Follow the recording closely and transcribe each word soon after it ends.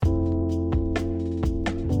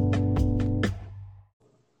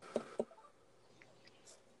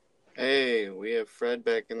Fred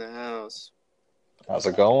back in the house. How's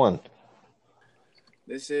it going?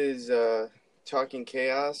 This is Talking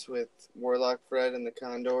Chaos with Warlock Fred and the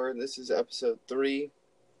Condor. This is episode 3.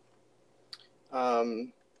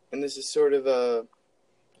 And this is sort of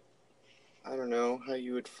I don't know how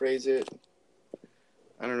you would phrase it.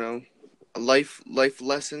 I don't know. Life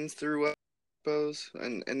lessons through, I suppose,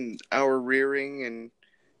 and our rearing and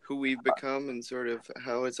who we've become and sort of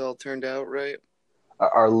how it's all turned out, right?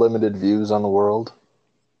 Our limited views on the world.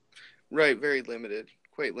 Right, very limited.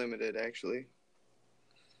 Quite limited, actually.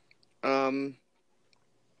 I'd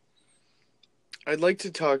like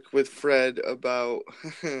to talk with Fred about,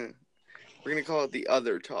 we're going to call it the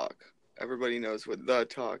other talk. Everybody knows what the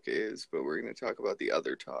talk is, but we're going to talk about the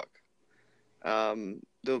other talk.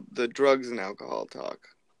 The drugs and alcohol talk.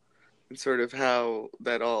 And sort of how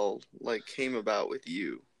that all, came about with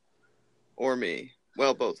you. Or me.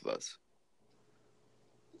 Well, both of us.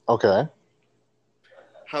 Okay.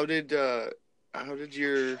 How did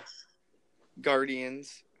your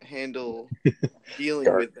guardians handle dealing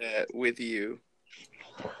Gar- with that with you?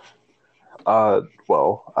 My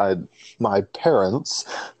parents,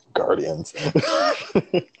 guardians.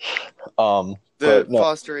 The But no,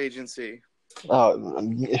 foster agency. uh,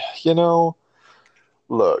 you know,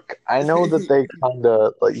 look, I know that they kind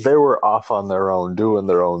of they were off on their own, doing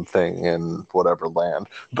their own thing in whatever land.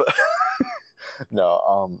 But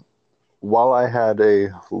no, while I had a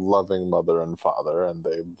loving mother and father, and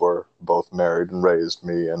they were both married and raised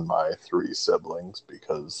me and my 3 siblings,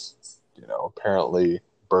 because apparently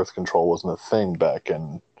birth control wasn't a thing back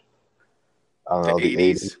in, I don't The know, the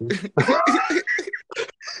 80s. 80s.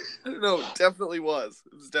 I don't know. It definitely was.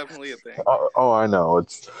 It was definitely a thing. Oh, I know.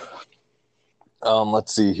 It's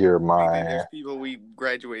let's see here. I think there's people we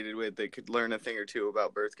graduated with that could learn a thing or two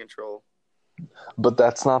about birth control. But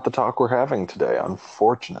that's not the talk we're having today,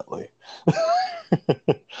 unfortunately.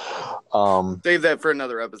 Save that for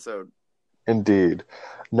another episode. Indeed.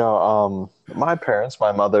 No, my parents,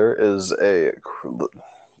 my mother is the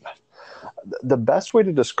best way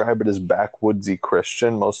to describe it is backwoodsy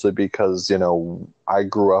Christian, mostly because, I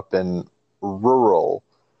grew up in rural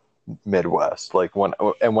Midwest.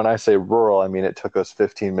 When I say rural, I mean it took us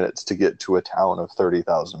 15 minutes to get to a town of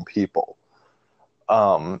 30,000 people.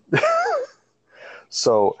 Um,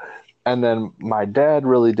 so, and then my dad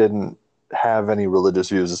really didn't have any religious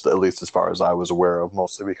views, at least as far as I was aware of,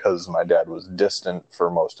 mostly because my dad was distant for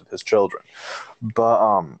most of his children.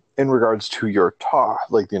 But in regards to your talk,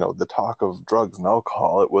 the talk of drugs and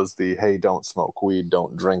alcohol, it was the, hey, don't smoke weed,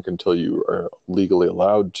 don't drink until you are legally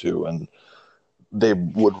allowed to, and they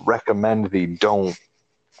would recommend the don't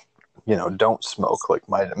smoke. Like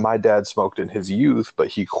my dad smoked in his youth, but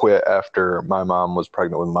he quit after my mom was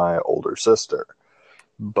pregnant with my older sister.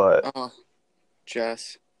 But Oh,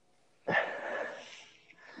 Jess.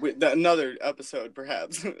 Another episode,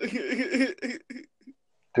 perhaps.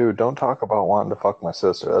 dude, don't talk about wanting to fuck my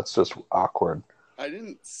sister. That's just awkward. I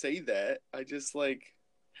didn't say that. I just,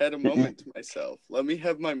 had a You, moment to myself. Let me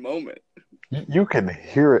have my moment. you can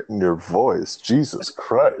hear it in your voice. Jesus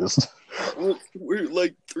Christ. We're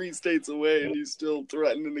 3 states away, and you still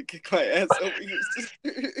threatening to kick my ass over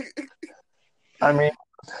here. I mean,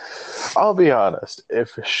 I'll be honest.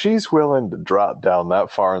 If she's willing to drop down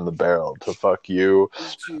that far in the barrel to fuck you,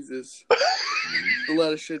 Jesus. A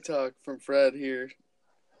lot of shit talk from Fred here.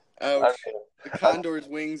 I Ouch. mean, The condor's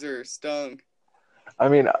wings are stung. I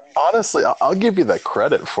mean, honestly, I'll give you that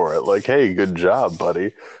credit for it. Like, hey, good job,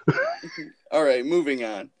 buddy. All right, moving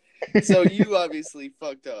on. So you obviously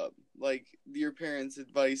fucked up. Your parents'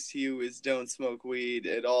 advice to you is don't smoke weed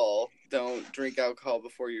at all. Don't drink alcohol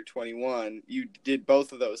before you're 21. You did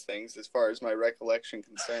both of those things as far as my recollection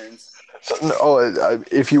concerns. So, no,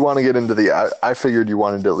 if you want to get into I figured you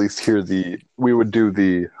wanted to at least hear we would do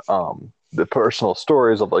the personal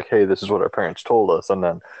stories of hey, this is what our parents told us, and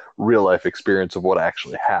then real life experience of what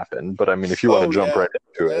actually happened. But I mean, if you want to jump right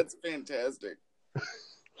into it, that's fantastic.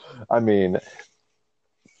 I mean,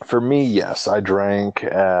 for me, yes, I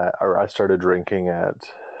started drinking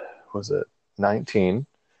at, was it 19?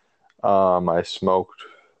 I smoked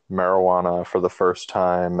marijuana for the first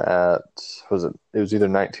time at, it was either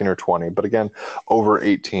 19 or 20, but again, over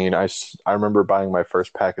 18. I remember buying my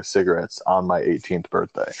first pack of cigarettes on my 18th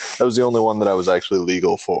birthday. That was the only one that I was actually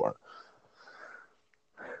legal for.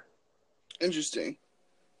 Interesting.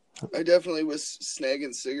 I definitely was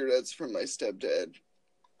snagging cigarettes from my stepdad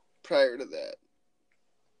prior to that.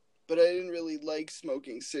 But I didn't really like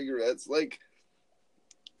smoking cigarettes.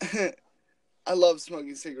 I love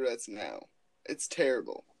smoking cigarettes now. It's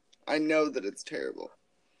terrible. I know that it's terrible.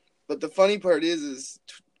 But the funny part is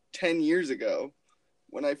 10 years ago,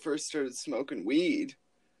 when I first started smoking weed,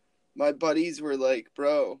 my buddies were like,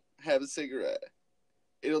 bro, have a cigarette.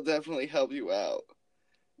 It'll definitely help you out.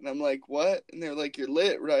 And I'm like, what? And they're like, you're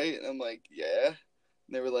lit, right? And I'm like, yeah. And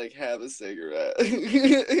they were like, have a cigarette.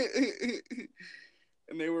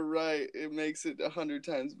 And they were right. It makes it 100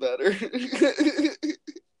 times better.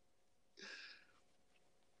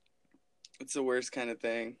 It's the worst kind of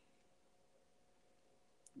thing.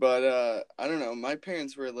 But I don't know. My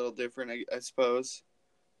parents were a little different, I suppose.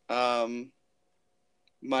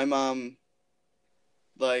 My mom,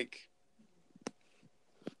 like,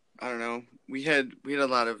 I don't know. We had a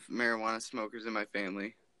lot of marijuana smokers in my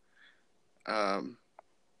family.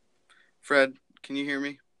 Fred, can you hear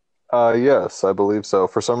me? Yes, I believe so.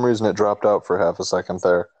 For some reason, it dropped out for half a second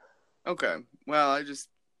there. Okay. Well, I just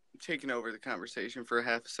taken over the conversation for a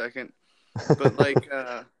half a second. But like,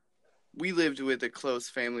 we lived with a close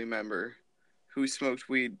family member who smoked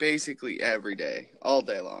weed basically every day, all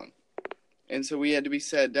day long. And so we had to be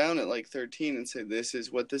sat down at like 13 and say, this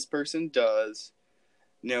is what this person does.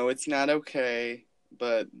 No, it's not okay,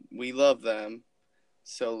 but we love them.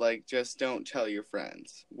 So, like, just don't tell your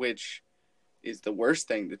friends, which is the worst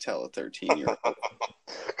thing to tell a 13-year-old.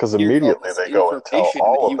 Because immediately they go and tell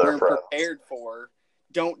all of their friends. You weren't prepared for.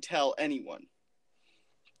 Don't tell anyone.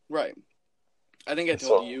 Right. I think I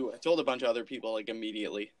told you. I told a bunch of other people, like,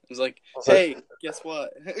 immediately. I was like, hey, guess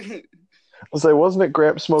what? I was like, wasn't it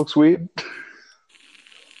Gramp smokes weed?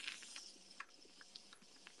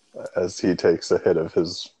 As he takes a hit of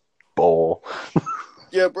his bowl.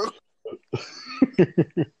 Yeah, bro.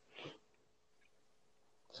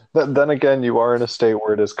 Then again, you are in a state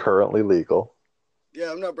where it is currently legal.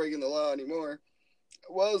 Yeah, I'm not breaking the law anymore.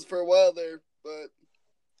 I was for a while there, but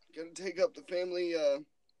gotta take up the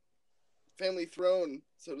family throne,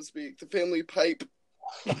 so to speak, the family pipe.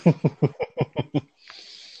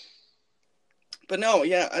 But no,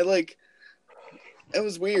 yeah, it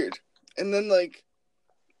was weird. And then, like,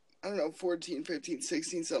 I don't know, 14, 15,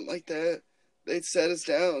 16, something like that, they sat us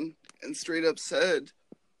down and straight up said,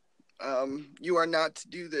 you are not to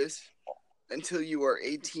do this until you are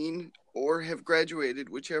 18 or have graduated,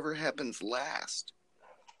 whichever happens last.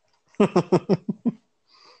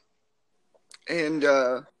 And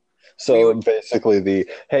so basically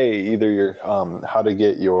either your how to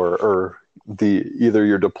get either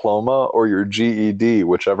your diploma or your GED,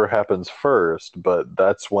 whichever happens first, but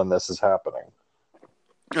that's when this is happening.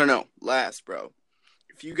 No, last, bro.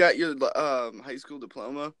 If you got your high school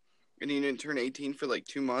diploma and you didn't turn 18 for like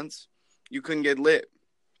 2 months, you couldn't get lit.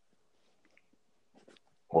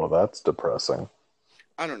 Well, that's depressing.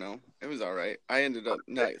 I don't know. It was all right. I ended up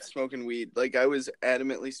not smoking weed. Like, I was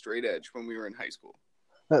adamantly straight edge when we were in high school.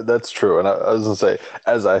 That's true. And I was going to say,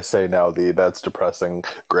 as I say now, that's depressing.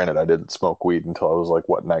 Granted, I didn't smoke weed until I was like,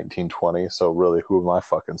 19, 20. So really, who am I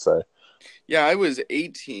fucking say? Yeah, I was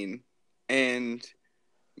 18 and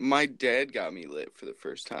my dad got me lit for the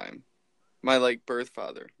first time. My, like, birth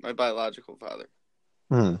father, my biological father.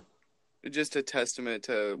 Just a testament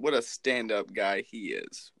to what a stand-up guy he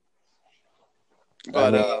is.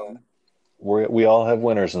 But we all have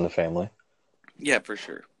winners in the family. Yeah, for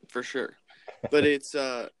sure. But it's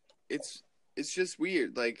just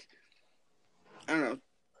weird. Like, I don't know.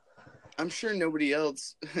 I'm sure nobody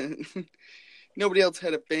else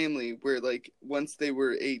had a family where, like, once they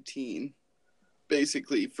were 18,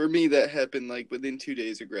 basically, for me that happened like within 2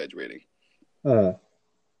 days of graduating.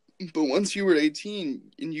 But once you were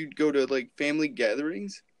 18 and you'd go to, like, family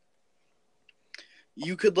gatherings,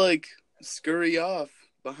 you could, like, scurry off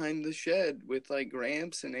behind the shed with, like,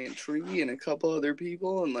 Gramps and Aunt Tree and a couple other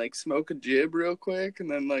people and, like, smoke a jib real quick,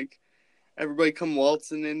 and then, like, everybody come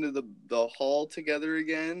waltzing into the hall together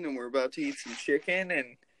again, and we're about to eat some chicken,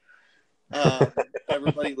 and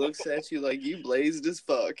everybody looks at you like, you blazed as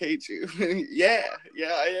fuck, ain't you? yeah,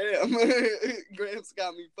 I am. Gramps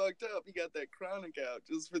got me fucked up. He got that chronic out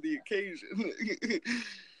just for the occasion.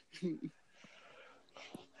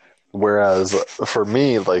 Whereas for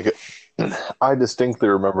me, like, I distinctly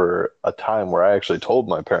remember a time where I actually told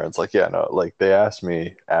my parents, like, yeah, no, like, they asked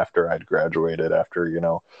me after I'd graduated, after,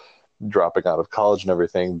 dropping out of college and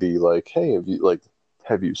everything, be like, hey,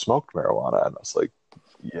 have you smoked marijuana? And I was like,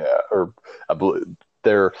 yeah. Or I believe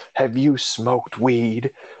have you smoked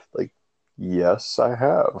weed? Like, yes, I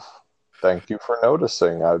have. Thank you for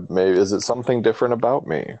noticing. Is it something different about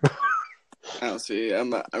me? Oh, see,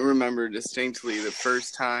 I remember distinctly the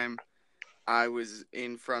first time I was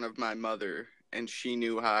in front of my mother and she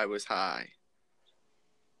knew I was high.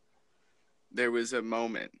 There was a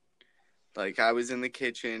moment. Like, I was in the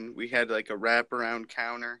kitchen. We had, like, a wraparound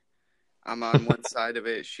counter. I'm on one side of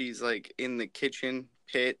it. She's, like, in the kitchen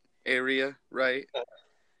pit area, right?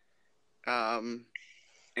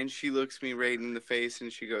 And she looks me right in the face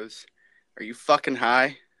and she goes, "Are you fucking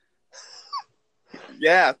high?"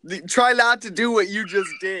 Yeah, try not to do what you just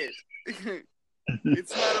did.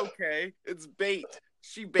 It's not okay. It's bait.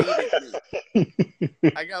 She baited me.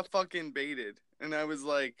 I got fucking baited. And I was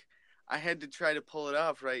like, I had to try to pull it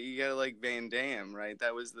off, right? You gotta like Van Damme, right?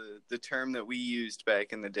 That was the term that we used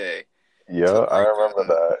back in the day. Yeah, To I like, remember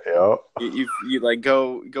that. Yeah. you like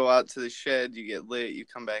go out to the shed, you get lit, you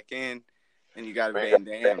come back in, and you got a Van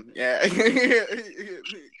Damme. Yeah.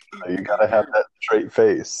 You gotta have that straight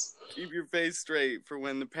face. Keep your face straight for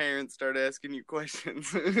when the parents start asking you questions.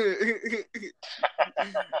 I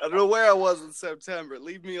don't know where I was in September.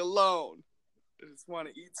 Leave me alone. I just want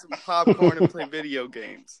to eat some popcorn and play video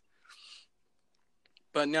games.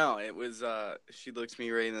 But no, it was, she looks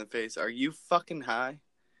me right in the face. "Are you fucking high?"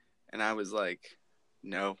 And I was like,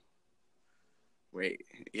 "No. Wait,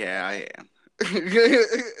 yeah, I am."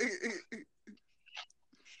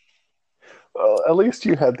 Well, at least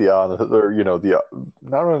you had the honor, or the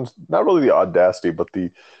not only the audacity, but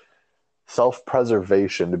the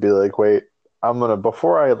self-preservation to be like, wait, I'm gonna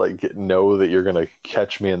before I like know that you're gonna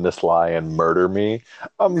catch me in this lie and murder me,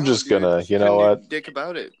 I'm No, just dude, gonna, she you know couldn't do what? dick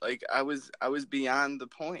about it. Like I was beyond the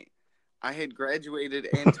point. I had graduated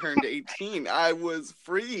and turned 18. I was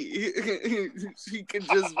free. She could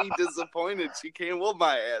just be disappointed. She can't whoop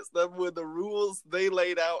my ass. That were the rules they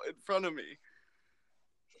laid out in front of me.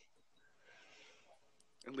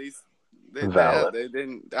 At least Valid. they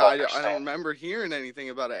didn't. I don't remember hearing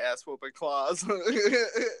anything about an ass whooping clause.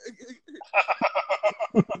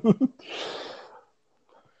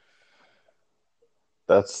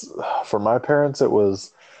 That's for my parents. It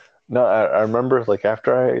was no. I remember like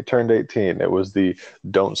after I turned 18, it was the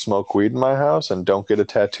don't smoke weed in my house and don't get a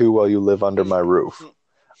tattoo while you live under my roof.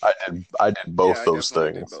 I did both those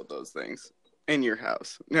definitely things. did both those things in your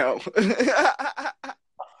house. No, I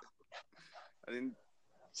didn't.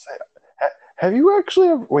 Have you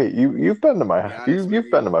actually wait, you've been to To be my honest with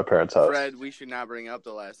you've been you, to my parents' house. Fred, we should not bring up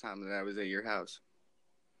the last time that I was at your house.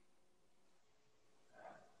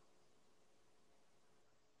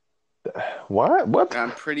 What?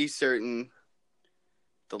 I'm pretty certain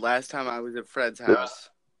the last time I was at Fred's house,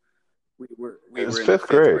 we were It was in the fifth fifth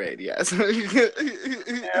grade. grade. Yes.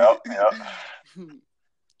 Yep.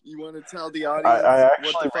 You want to tell the I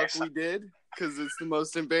audience what the actually fuck we did? Because it's the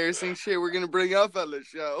most embarrassing shit we're gonna bring up on the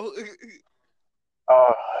show.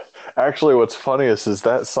 uh, actually what's funniest is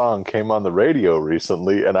that song came on the radio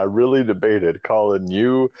recently, and I really debated calling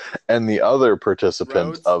you and the other participant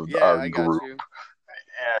Rhodes? of Yeah, our I got group you.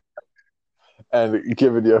 and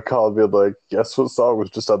giving you a call and being like, guess what song was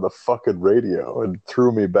just on the fucking radio, and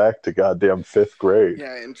threw me back to goddamn fifth grade.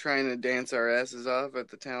 Yeah, and trying to dance our asses off at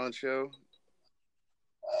the talent show.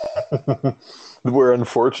 Where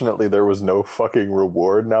unfortunately there was no fucking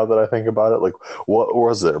reward now that I think about it. Like, what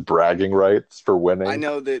was there? Bragging rights for I winning?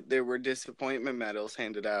 know that there were disappointment medals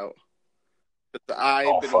handed out, but I've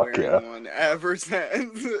Oh, been fuck yeah. wearing one ever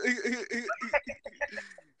since.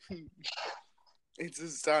 It's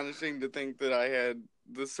astonishing to think that I had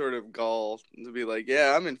the sort of gall to be like,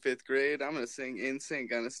 yeah, I'm in fifth grade. I'm going to sing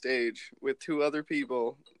NSYNC on a stage with two other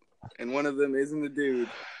people, and one of them isn't a dude.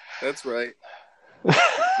 That's right.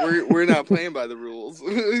 We're not playing by the rules.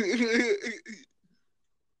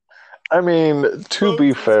 I mean, to be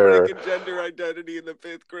Rhodes was fair, breaking gender identity in the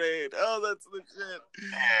fifth grade. Oh, that's the shit.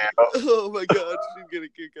 Oh my god, she'd get a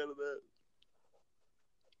kick out of that.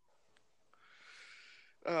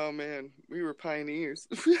 Oh man, we were pioneers.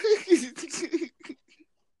 without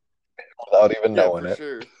even Yeah, knowing for it.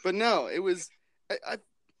 sure. But no, it was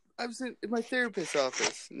I was in my therapist's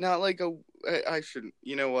office. Not like I shouldn't.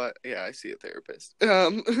 You know what? Yeah, I see a therapist.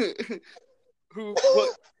 What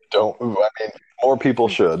Don't, I mean, more people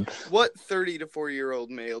should. what 30 to 40-year-old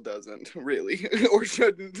male doesn't really or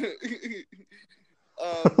shouldn't.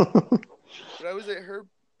 But I was at her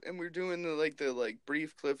and we were doing the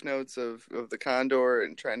brief cliff notes of the Condor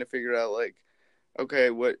and trying to figure out like, okay,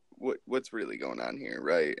 what's really going on here,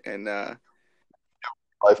 right? And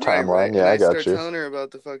Life timeline, yeah, And I I got start you. telling her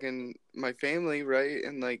about the fucking my family, right?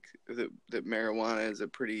 And like that marijuana is a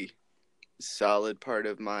pretty solid part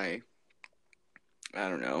of my, I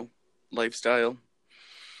don't know, lifestyle.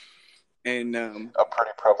 And A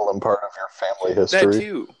pretty prevalent part of your family that history.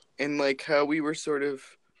 too. And like how we were sort of,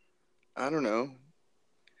 I don't know,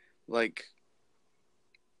 like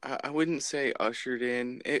I wouldn't say ushered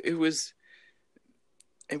in. It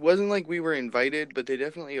wasn't like we were invited, but they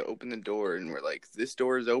definitely opened the door and were like, "This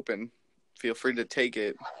door is open. Feel free to take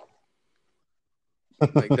it."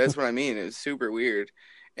 Like, that's what I mean. It was super weird.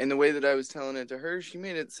 And the way that I was telling it to her, she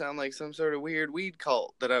made it sound like some sort of weird weed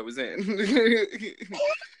cult that I was in.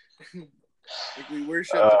 Like, we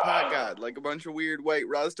worship the pot god, like a bunch of weird white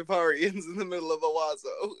Rastafarians in the middle of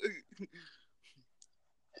Owasso. You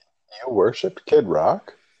worshipped Kid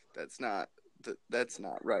Rock? That's not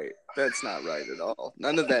right. That's not right at all.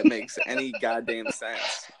 None of that makes any goddamn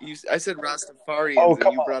sense. I said Rastafarians,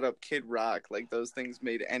 and you brought up Kid Rock. Like, those things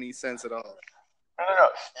made any sense at all. No.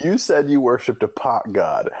 You said you worshipped a pot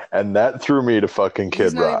god, and that threw me to fucking Kid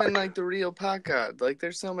Rock. He's not even like the real pot god. Like,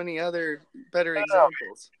 there's so many other better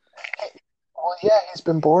examples. Well, yeah, he's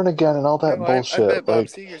been born again and all that bullshit. I bet Bob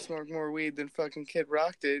Seger smoked more weed than fucking Kid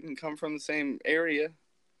Rock did and come from the same area.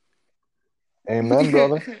 Amen,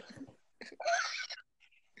 brother.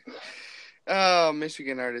 Oh,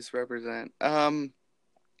 Michigan artists represent.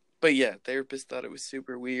 But yeah, therapists thought it was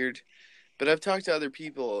super weird. But I've talked to other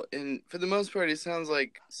people, and for the most part, it sounds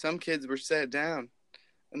like some kids were sat down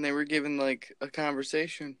and they were given like a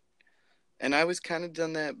conversation. And I was kind of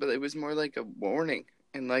done that, but it was more like a warning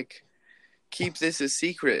and like, keep this a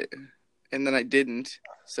secret. And then I didn't.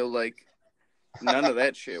 So like, none of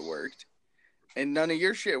that shit worked. And none of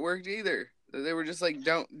your shit worked either. They were just like,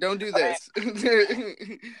 don't do this. Your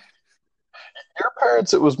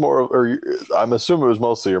parents, it was more, or I'm assuming it was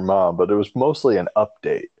mostly your mom, but it was mostly an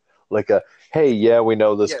update. Like a, hey, yeah, we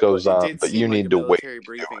know this goes on, but you need to wait.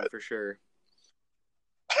 Briefing for sure.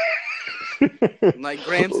 Like,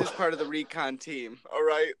 Gramps is part of the recon team, all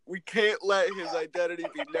right? We can't let his identity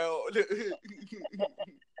be known.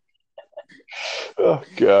 Oh,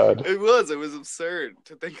 God. It was absurd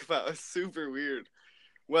to think about. It's super weird.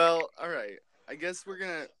 Well, all right. I guess we're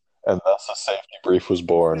going to... And thus a safety brief was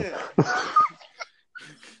born.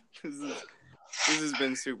 This has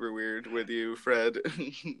been super weird with you, Fred.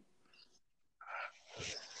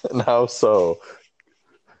 And how so?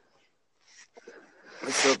 I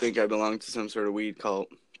still think I belong to some sort of weed cult.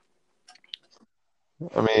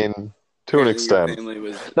 I mean, to an extent. Your family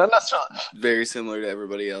was not necessarily very similar to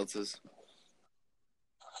everybody else's.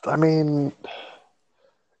 I mean,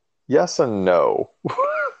 yes and no.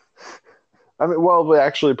 I mean, well,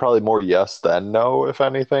 actually, probably more yes than no, if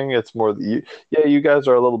anything. It's more, you guys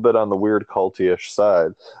are a little bit on the weird culty-ish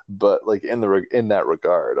side, but like in that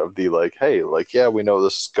regard of the like, hey, like, yeah, we know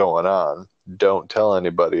this is going on. Don't tell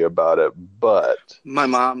anybody about it, but my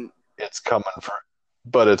mom, it's coming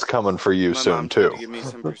for you soon too. My mom tried to give me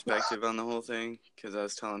some perspective on the whole thing because I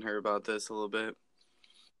was telling her about this a little bit,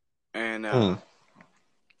 and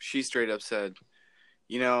she straight up said,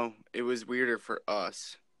 it was weirder for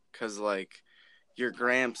us because like, your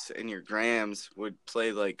Gramps and your Grams would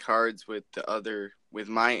play like cards with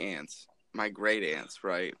my aunts, my great aunts,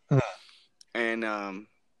 right? And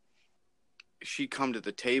she'd come to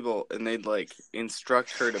the table and they'd like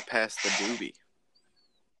instruct her to pass the doobie.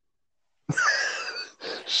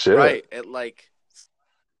 Shit. Right, at like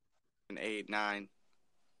 8, 9.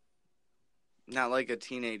 Not like a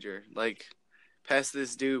teenager. Like, pass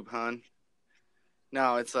this doob, hon.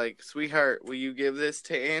 No, it's like, sweetheart, will you give this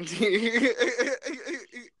to Auntie?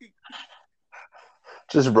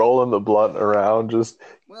 Just rolling the blunt around,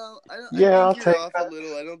 Well, I think I'll you're take off a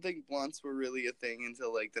little. I don't think blunts were really a thing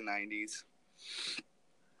until like the 90s.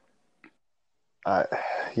 I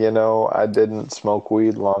didn't smoke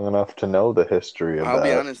weed long enough to know the history of that. I'll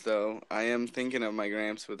be honest though, I am thinking of my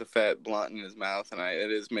Gramps with a fat blunt in his mouth, and it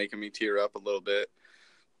is making me tear up a little bit.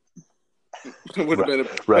 It would have been a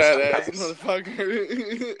badass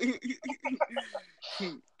motherfucker.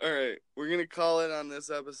 All right, we're gonna call it on this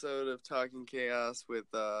episode of Talking Chaos with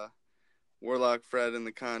Warlock Fred and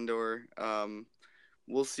the Condor.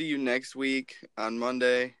 We'll see you next week on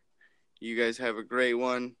Monday. You guys have a great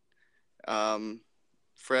one.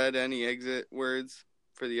 Fred, any exit words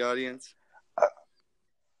for the audience?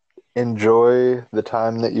 Enjoy the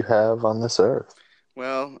time that you have on this earth.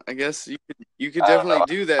 Well, I guess you could definitely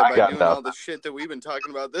do that by doing all the shit that we've been talking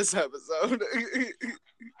about this episode. Fucking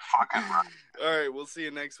right. All right, we'll see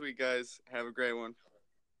you next week, guys. Have a great one.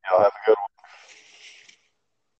 Y'all have a good one.